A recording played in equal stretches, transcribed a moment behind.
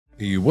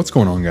Hey, what's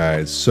going on,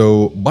 guys?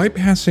 So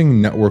bypassing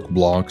network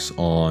blocks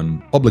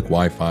on public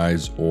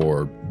Wi-Fi's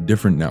or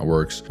different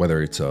networks,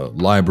 whether it's a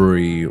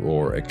library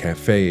or a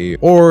cafe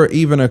or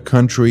even a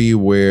country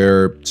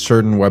where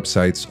certain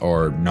websites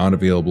are not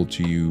available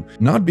to you,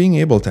 not being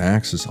able to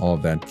access all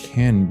of that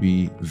can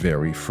be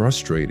very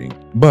frustrating,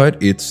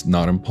 but it's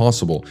not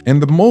impossible.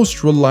 And the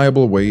most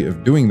reliable way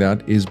of doing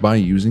that is by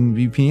using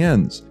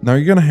VPNs. Now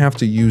you're gonna have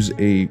to use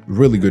a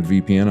really good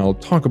VPN. I'll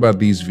talk about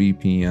these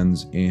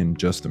VPNs in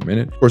just a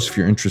minute. Of course, if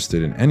you're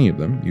interested in any of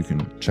them, you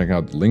can check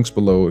out the links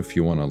below if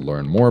you want to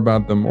learn more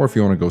about them, or if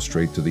you want to go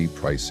straight to the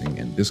pricing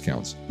and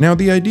discounts. Now,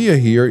 the idea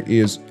here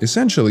is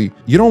essentially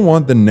you don't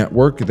want the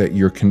network that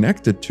you're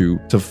connected to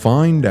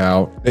find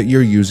out that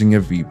you're using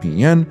a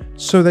VPN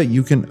so that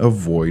you can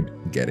avoid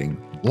getting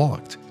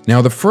blocked.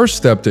 Now, the first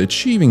step to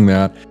achieving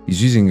that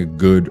is using a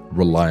good,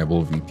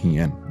 reliable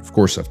VPN. Of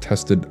course, I've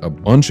tested a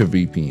bunch of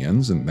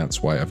VPNs, and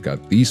that's why I've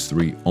got these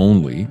three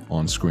only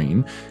on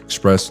screen: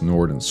 Express,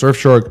 Nord, and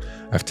Surfshark.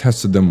 I've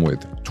tested them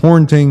with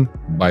torrenting,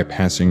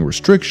 bypassing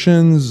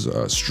restrictions,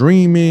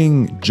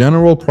 streaming,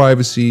 general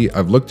privacy.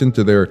 I've looked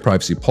into their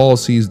privacy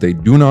policies. They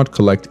do not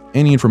collect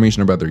any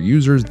information about their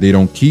users. They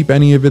don't keep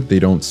any of it. They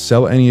don't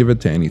sell any of it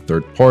to any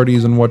third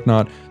parties and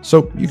whatnot.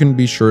 So you can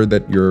be sure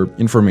that your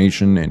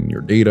information and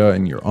your data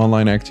and your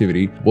online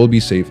activity will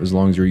be safe as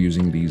long as you're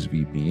using these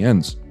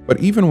VPNs. But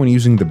even when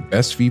using the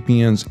best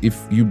VPNs,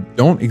 if you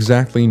don't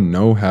exactly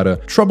know how to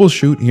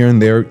troubleshoot here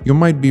and there, you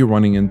might be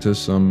running into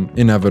some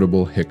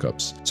inevitable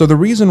hiccups. So the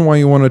reason why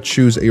you want to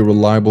choose a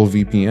reliable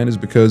VPN is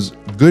because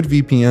good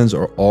VPNs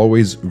are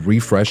always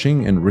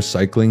refreshing and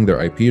recycling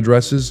their IP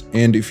addresses.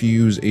 And if you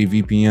use a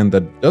VPN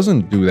that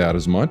doesn't do that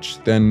as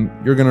much, then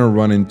you're going to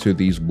run into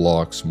these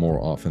blocks more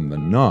often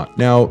than not.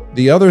 Now,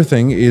 the other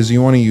thing is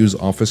you want to use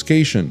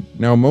obfuscation.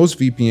 Now, most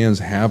VPNs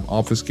have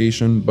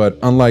obfuscation, but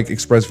unlike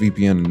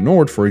ExpressVPN and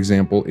Nord, for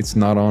example, it's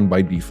not on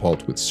by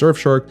default with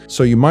Surfshark,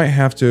 so you might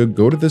have to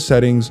go to the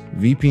settings,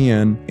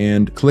 VPN,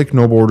 and click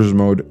no borders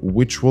mode,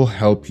 which will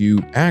help you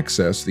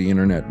access the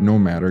internet no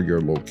matter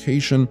your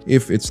location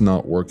if it's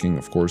not working,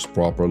 of course,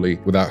 properly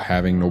without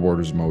having no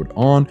borders mode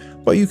on.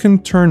 But you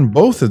can turn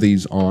both of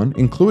these on,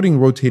 including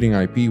rotating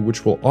IP,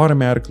 which will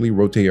automatically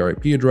rotate your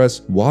IP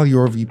address while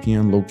your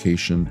VPN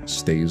location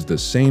stays the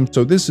same.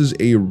 So this is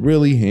a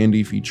really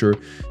handy feature,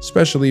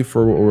 especially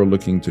for what we're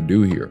looking to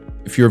do here.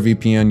 If your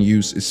VPN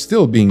use is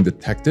still being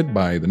detected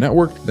by the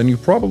network, then you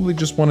probably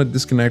just want to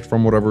disconnect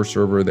from whatever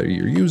server that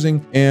you're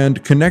using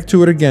and connect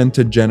to it again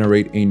to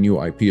generate a new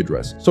IP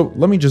address. So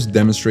let me just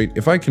demonstrate.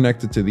 If I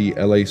connected to the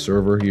LA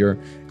server here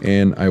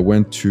and I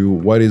went to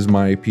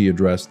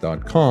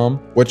whatismyipaddress.com,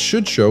 what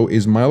should show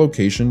is my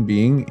location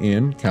being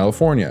in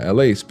California,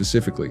 LA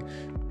specifically.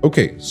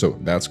 Okay, so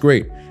that's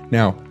great.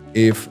 Now,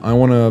 if I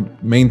want to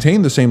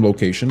maintain the same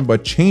location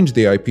but change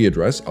the IP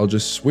address, I'll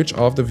just switch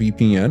off the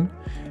VPN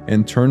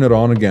and turn it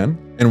on again.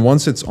 And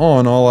once it's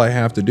on, all I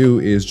have to do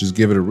is just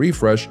give it a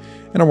refresh.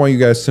 And I want you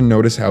guys to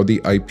notice how the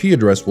IP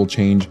address will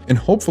change. And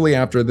hopefully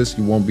after this,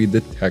 you won't be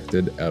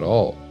detected at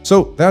all.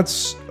 So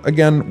that's,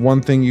 again, one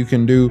thing you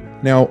can do.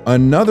 Now,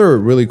 another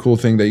really cool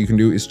thing that you can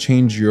do is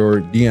change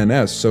your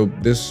DNS. So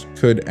this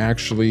could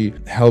actually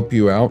help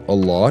you out a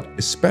lot,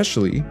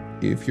 especially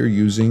if you're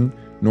using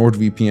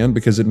NordVPN,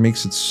 because it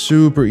makes it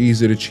super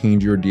easy to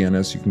change your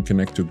DNS. You can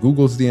connect to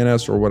Google's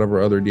DNS or whatever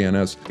other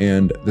DNS,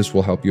 and this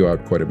will help you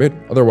out quite a bit.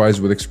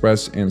 Otherwise, with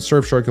Express and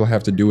Surfshark, you'll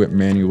have to do it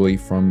manually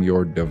from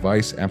your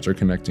device after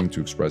connecting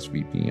to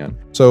ExpressVPN.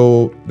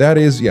 So that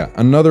is,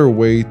 another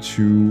way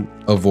to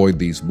avoid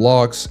these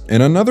blocks.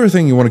 And another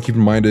thing you want to keep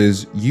in mind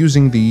is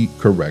using the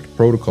correct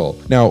protocol.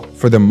 Now,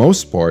 for the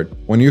most part,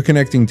 when you're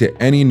connecting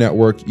to any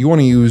network, you want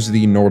to use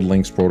the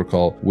NordLynx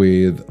protocol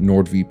with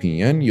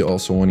NordVPN. You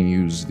also want to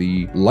use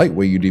the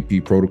lightweight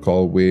UDP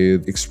protocol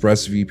with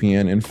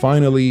ExpressVPN. And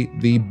finally,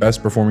 the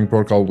best performing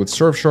protocol with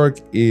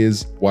Surfshark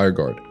is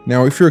WireGuard.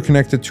 Now, if you're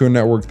connected to a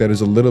network that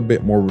is a little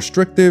bit more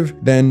restrictive,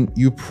 then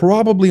you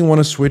probably want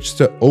to switch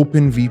to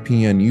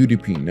OpenVPN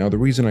UDP. Now, the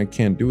reason I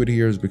can't do it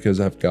here is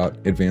because I've got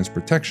advanced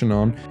protection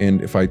on,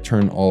 and if I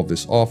turn all of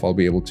this off, I'll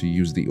be able to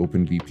use the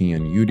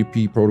OpenVPN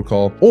UDP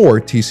protocol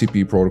or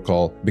TCP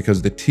protocol,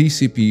 because the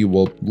TCP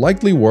will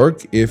likely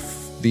work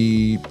if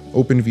the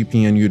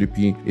OpenVPN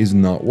UDP is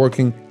not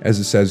working. As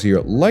it says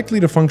here, likely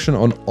to function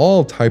on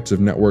all types of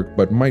network,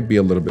 but might be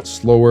a little bit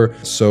slower.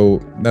 So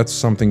that's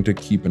something to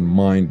keep in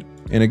mind.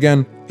 And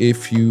again,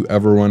 if you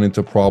ever run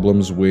into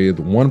problems with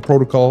one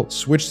protocol,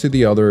 switch to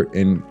the other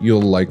and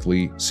you'll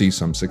likely see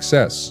some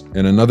success.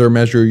 And another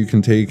measure you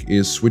can take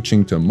is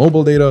switching to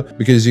mobile data,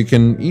 because you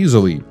can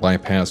easily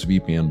bypass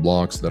VPN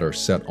blocks that are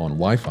set on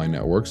Wi-Fi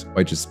networks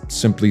by just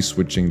simply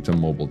switching to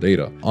mobile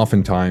data.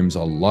 Oftentimes,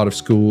 a lot of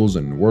schools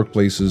and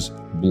workplaces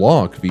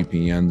block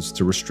VPNs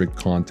to restrict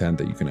content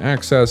that you can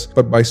access,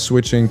 but by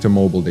switching to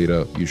mobile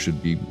data, you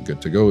should be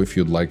good to go if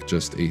you'd like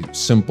just a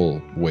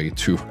simple way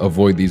to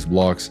avoid these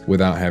blocks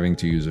without having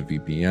to use a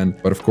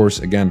VPN. But of course,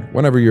 again,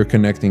 whenever you're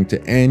connecting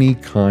to any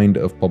kind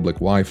of public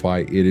Wi-Fi,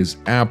 it is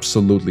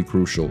absolutely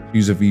crucial to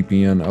use a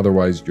VPN,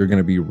 otherwise you're going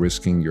to be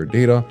risking your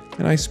data.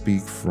 And I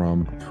speak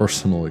from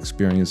personal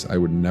experience. I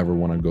would never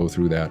want to go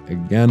through that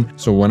again.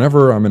 So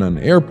whenever I'm in an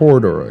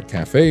airport or a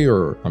cafe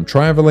or I'm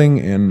traveling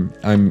and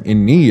I'm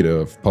in need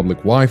of public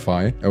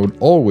Wi-Fi, I would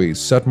always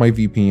set my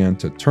VPN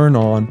to turn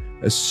on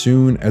as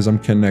soon as I'm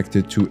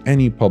connected to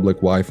any public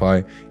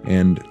Wi-Fi,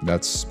 and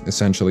that's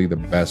essentially the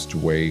best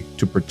way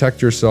to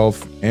protect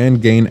yourself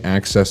and gain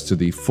access to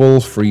the full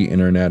free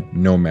internet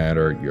no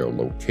matter your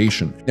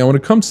location. Now, when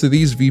it comes to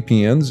these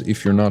VPNs,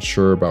 if you're not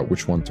sure about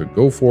which one to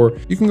go for,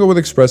 you can go with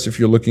Express if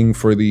you're looking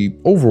for the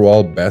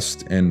overall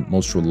best and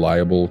most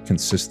reliable,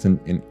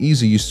 consistent, and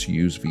easy to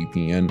use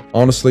VPN.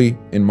 Honestly,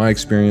 in my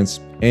experience,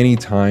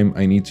 anytime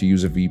I need to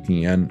use a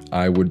VPN,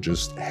 I would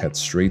just head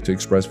straight to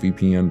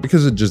ExpressVPN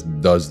because it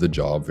just does the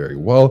job very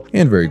well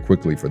and very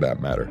quickly for that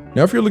matter.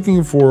 Now, if you're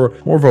looking for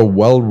more of a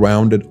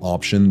well-rounded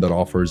option that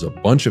offers a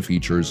bunch of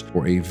features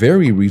for a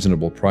very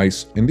reasonable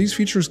price, and these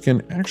features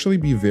can actually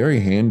be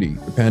very handy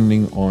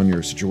depending on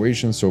your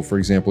situation. So for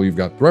example, you've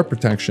got threat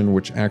protection,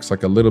 which acts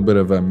like a little bit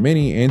of a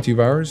mini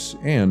antivirus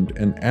and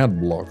an ad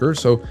blocker.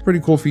 So pretty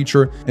cool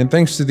feature. And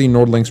thanks to the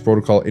NordLynx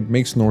protocol, it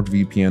makes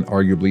NordVPN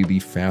arguably the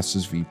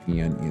fastest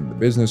VPN in the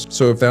business.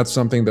 So if that's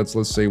something that's,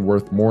 let's say,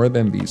 worth more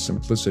than the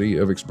simplicity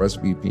of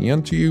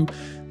ExpressVPN to you,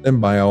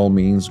 then by all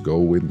means go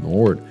with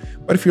Nord.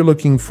 But if you're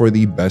looking for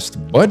the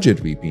best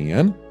budget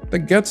VPN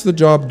that gets the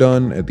job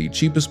done at the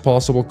cheapest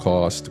possible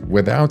cost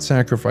without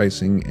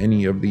sacrificing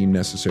any of the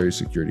necessary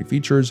security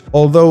features,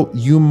 although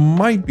you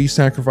might be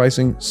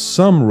sacrificing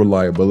some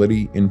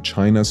reliability in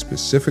China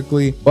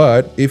specifically,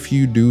 but if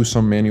you do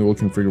some manual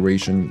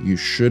configuration, you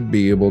should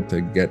be able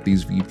to get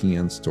these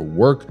VPNs to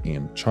work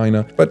in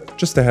China. But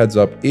just a heads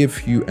up,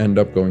 if you end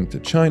up going to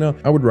China,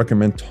 I would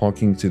recommend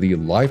talking to the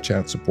live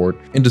chat support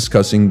and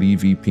discussing the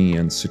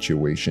VPN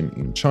situation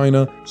in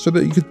China so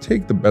that you could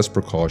take the best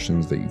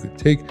precautions that you could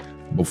take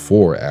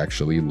before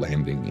actually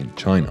landing in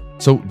China.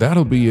 So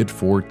that'll be it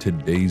for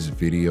today's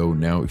video.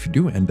 Now, if you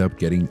do end up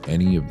getting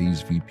any of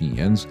these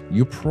VPNs,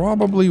 you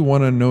probably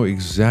want to know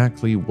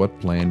exactly what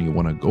plan you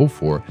want to go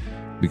for,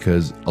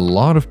 because a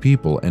lot of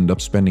people end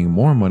up spending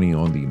more money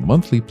on the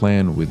monthly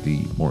plan with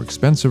the more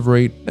expensive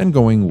rate than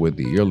going with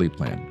the yearly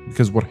plan.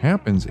 Because what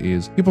happens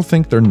is people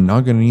think they're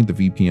not going to need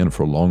the VPN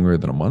for longer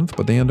than a month,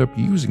 but they end up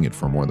using it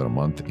for more than a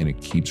month and it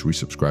keeps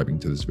resubscribing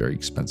to this very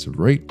expensive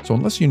rate. So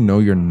unless you know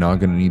you're not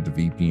going to need the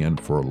VPN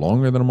for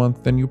longer than a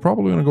month, then you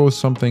probably want to go with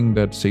something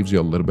that saves you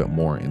a little bit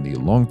more in the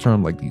long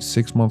term, like the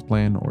 6-month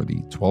plan or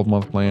the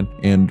 12-month plan.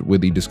 And with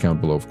the discount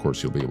below, of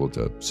course, you'll be able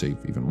to save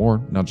even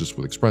more, not just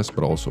with Express,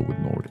 but also with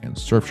Nord and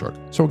Surfshark.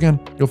 So again,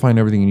 you'll find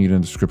everything you need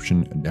in the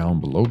description down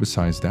below.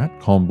 Besides that,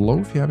 comment below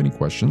if you have any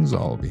questions.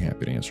 I'll be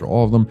happy to answer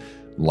all of them.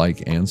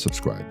 Like and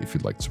subscribe if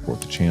you'd like to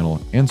support the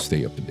channel and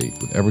stay up to date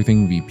with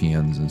everything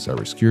VPNs and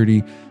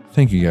cybersecurity.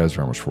 Thank you guys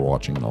very much for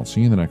watching, and I'll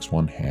see you in the next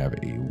one. Have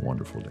a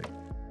wonderful day.